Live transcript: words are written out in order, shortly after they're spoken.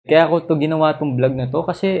Kaya ako to ginawa tong vlog na to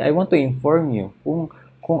kasi I want to inform you kung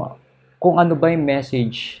kung ano ba yung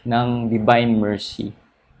message ng Divine Mercy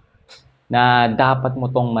na dapat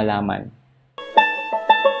mo tong malaman.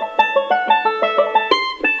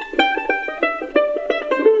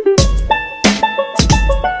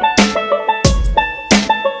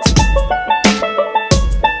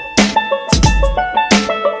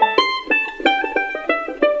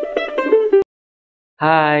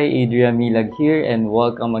 Hi, Adrian Milag here and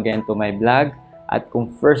welcome again to my vlog. At kung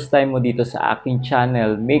first time mo dito sa aking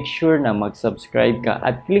channel, make sure na mag-subscribe ka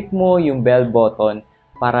at click mo yung bell button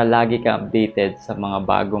para lagi ka updated sa mga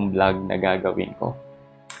bagong vlog na gagawin ko.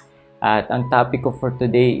 At ang topic ko for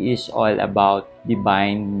today is all about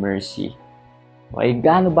Divine Mercy. Okay,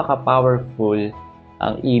 gaano ba ka-powerful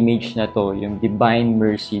ang image na to, yung Divine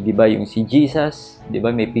Mercy? Diba yung si Jesus, diba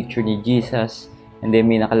may picture ni Jesus and then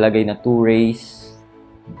may nakalagay na two rays.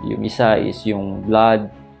 Yung isa is yung blood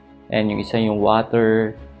and yung isa yung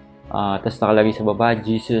water. Tapos nakalagay sa baba,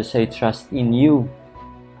 Jesus, I trust in you.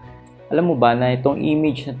 Alam mo ba na itong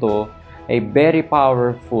image na to ay very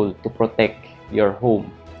powerful to protect your home.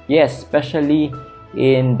 Yes, especially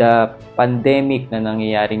in the pandemic na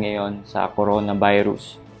nangyayari ngayon sa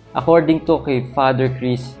coronavirus. According to kay Father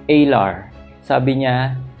Chris Aylar, sabi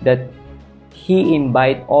niya that he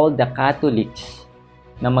invite all the Catholics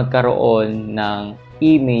na magkaroon ng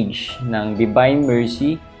image ng Divine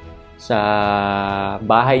Mercy sa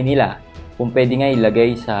bahay nila. Kung pwede nga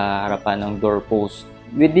ilagay sa harapan ng doorpost.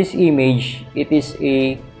 With this image, it is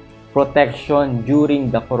a protection during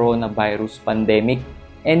the coronavirus pandemic.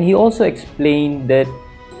 And he also explained that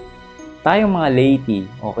tayong mga laity,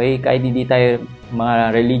 okay, kahit hindi tayo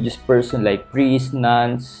mga religious person like priests,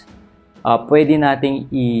 nuns, pwede nating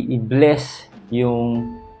i-bless yung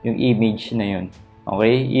image na yun.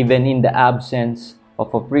 Okay? Even in the absence of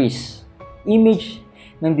a priest. Image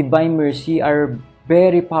ng Divine Mercy are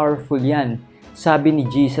very powerful yan. Sabi ni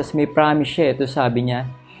Jesus, may promise siya. Ito sabi niya,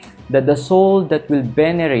 that the soul that will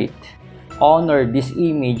venerate, honor this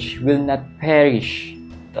image will not perish.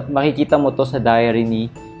 At makikita mo to sa diary ni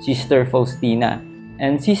Sister Faustina.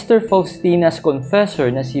 And Sister Faustina's confessor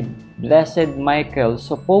na si Blessed Michael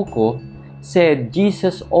Sopoko said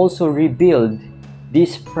Jesus also revealed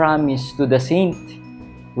this promise to the saint.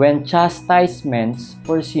 When chastisements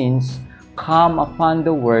for sins come upon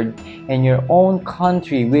the world and your own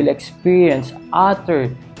country will experience utter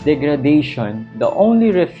degradation, the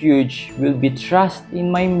only refuge will be trust in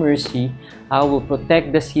my mercy. I will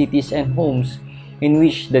protect the cities and homes in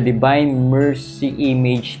which the Divine Mercy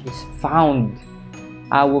image is found.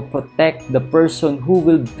 I will protect the person who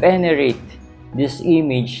will venerate this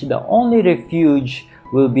image. The only refuge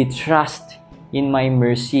will be trust in my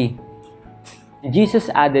mercy. Jesus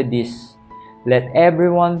added this, let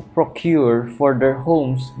everyone procure for their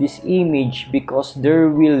homes this image because there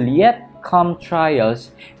will yet come trials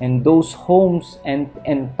and those homes and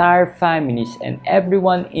entire families and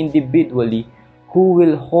everyone individually who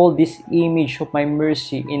will hold this image of my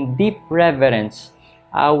mercy in deep reverence.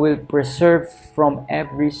 I will preserve from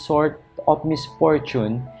every sort of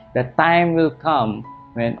misfortune. The time will come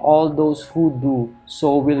when all those who do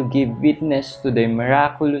so will give witness to the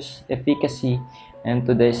miraculous efficacy and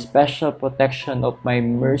to the special protection of my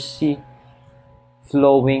mercy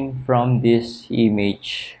flowing from this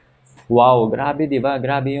image. Wow, grabe diba?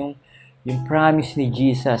 Grabe yung promise ni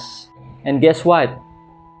Jesus. And guess what?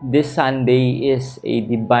 This Sunday is a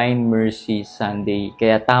Divine Mercy Sunday.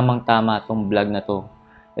 Kaya tamang-tama itong vlog na to.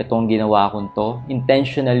 Itong ginawa ko to.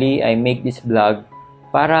 Intentionally, I make this vlog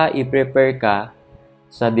para i-prepare ka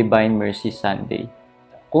sa Divine Mercy Sunday.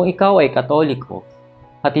 Kung ikaw ay Katoliko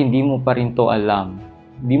at hindi mo pa rin to alam,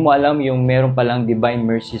 hindi mo alam yung meron palang Divine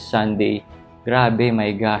Mercy Sunday, grabe,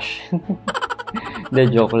 my gosh.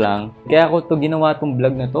 The joke lang. Kaya ako to ginawa tong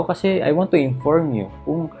vlog na to kasi I want to inform you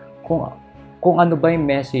kung ano ba yung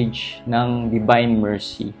message ng Divine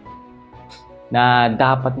Mercy na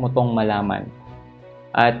dapat mo tong malaman.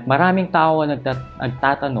 At maraming tao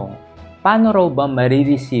nagtatanong, paano raw ba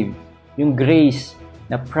marireceive yung grace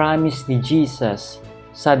na promise ni Jesus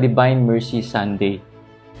sa Divine Mercy Sunday?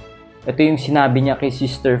 Ito yung sinabi niya kay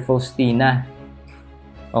Sister Faustina.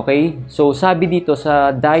 Okay? So, sabi dito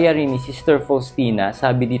sa diary ni Sister Faustina,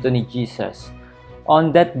 sabi dito ni Jesus,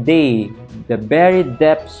 on that day, the very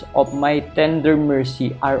depths of my tender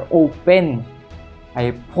mercy are open.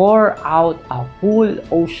 I pour out a whole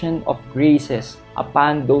ocean of graces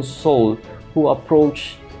upon those souls who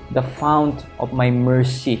approach the fount of my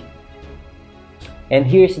mercy. And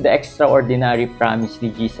here's the extraordinary promise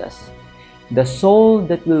ni Jesus. The soul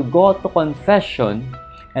that will go to confession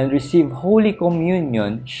and receive Holy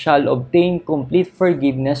Communion shall obtain complete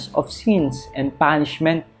forgiveness of sins and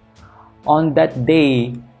punishment. On that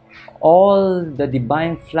day, all the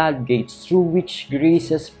divine floodgates through which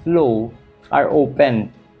graces flow are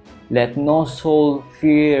opened. Let no soul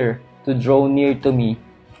fear to draw near to me,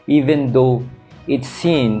 even though its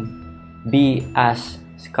sin be as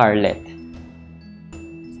scarlet.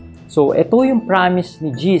 So, ito yung promise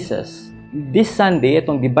ni Jesus. This Sunday,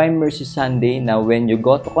 itong Divine Mercy Sunday, na when you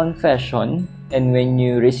go to confession and when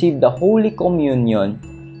you receive the Holy Communion,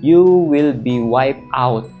 you will be wiped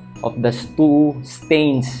out of the two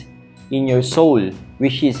stains in your soul,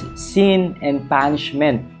 which is sin and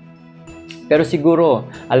punishment. Pero siguro,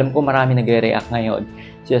 alam ko marami nagre-react ngayon.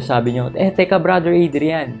 Sabi nyo, teka Brother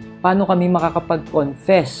Adrian, paano kami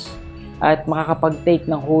makakapag-confess at makakapag-take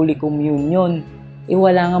ng Holy Communion?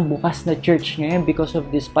 Wala nga bukas na church ngayon because of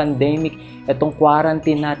this pandemic, itong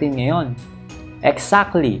quarantine natin ngayon.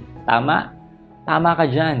 Exactly. Tama? Tama ka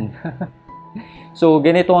dyan. So,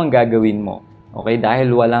 ganito ang gagawin mo. Okay? Dahil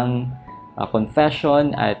walang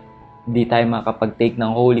confession at di tayo makapag-take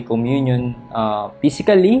ng Holy Communion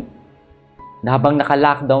physically, habang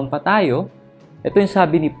naka-lockdown pa tayo, ito yung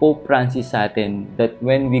sabi ni Pope Francis sa atin, that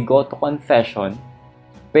when we go to confession,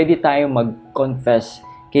 pwede tayo mag-confess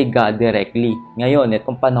kay God directly. Ngayon,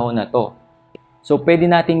 itong panahon na to. So, pwede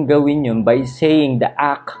natin gawin yun by saying the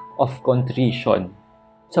act of contrition.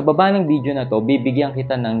 Sa baba ng video na to, bibigyan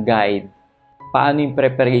kita ng guide. Paano yung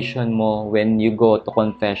preparation mo when you go to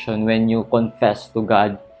confession, when you confess to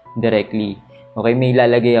God directly. Okay, may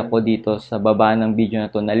ilalagay ako dito sa baba ng video na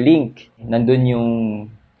to na link. Nandun yung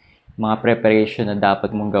mga preparation na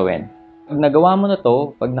dapat mong gawin. Pag nagawa mo na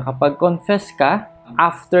to, pag nakapag-confess ka,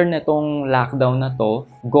 after netong lockdown na to,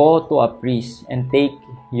 go to a priest and take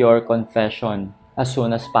your confession as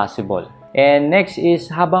soon as possible. And next is,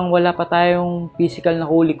 habang wala pa tayong physical na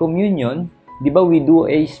Holy Communion, di ba we do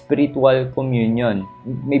a spiritual communion?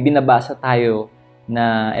 May binabasa tayo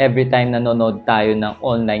na every time nanonood tayo ng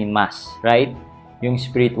online mass, right? Yung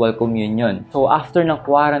spiritual communion. So after ng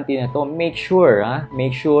quarantine na to, make sure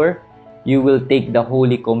you will take the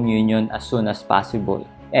Holy Communion as soon as possible.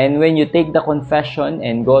 And when you take the confession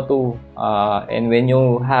and go to, and when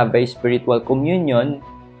you have a spiritual communion,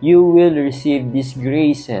 you will receive these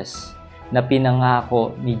graces na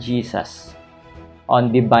pinangako ni Jesus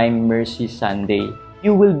on Divine Mercy Sunday.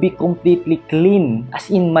 You will be completely clean, as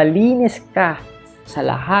in malinis ka sa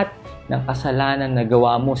lahat ng kasalanan na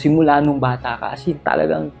gawa mo simula nung bata ka. As in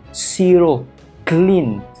talagang zero,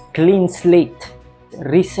 clean slate,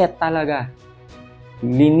 reset talaga.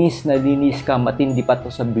 Linis na linis ka, matindi pa to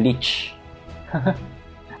sa bleach.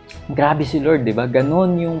 Grabe si Lord, di ba?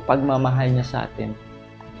 Ganon yung pagmamahal niya sa atin.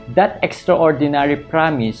 That extraordinary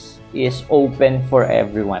promise is open for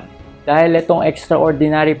everyone. Dahil itong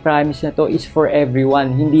extraordinary promise na to is for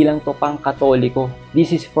everyone. Hindi lang to pang Katoliko. This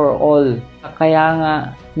is for all. Kaya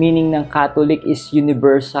nga, meaning ng Catholic is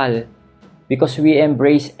universal. Because we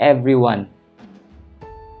embrace everyone.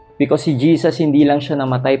 Because si Jesus hindi lang siya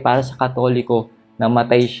namatay para sa Katoliko,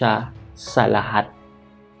 namatay siya sa lahat.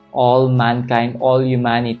 All mankind, all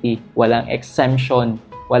humanity. Walang exemption.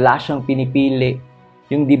 Wala siyang pinipili.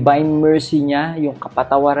 Yung divine mercy niya, yung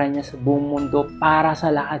kapatawaran niya sa buong mundo, para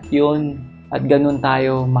sa lahat yun. At ganun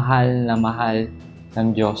tayo, mahal na mahal ng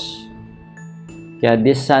Diyos. Kaya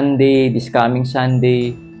this Sunday, this coming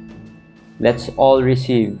Sunday, let's all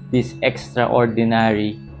receive these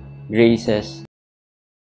extraordinary graces.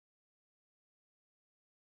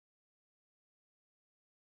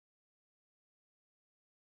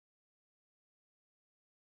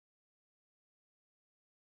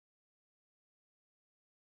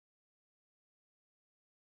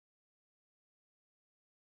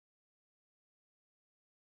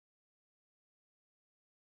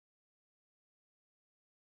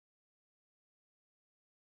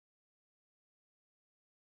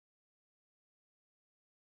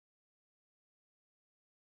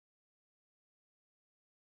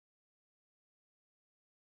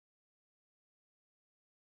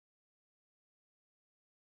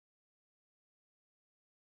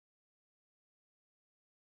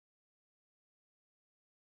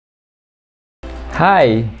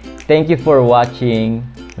 Hi! Thank you for watching.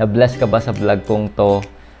 Na-bless ka ba sa vlog kong to?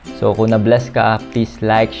 So kung na-bless ka, please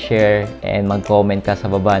like, share, and mag-comment ka sa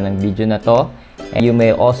baba ng video na to. And you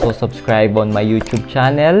may also subscribe on my YouTube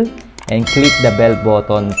channel and click the bell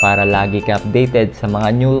button para lagi ka updated sa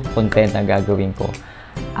mga new content na gagawin ko.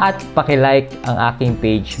 At paki-like ang aking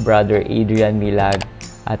page, Brother Adrian Milag.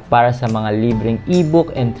 At para sa mga libreng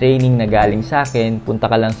ebook and training na galing sa akin, punta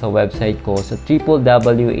ka lang sa website ko sa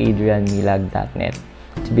www.adrianmilag.net.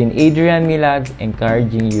 It's been Adrian Milag,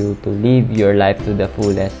 encouraging you to live your life to the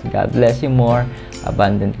fullest. God bless you more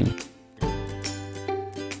abundantly.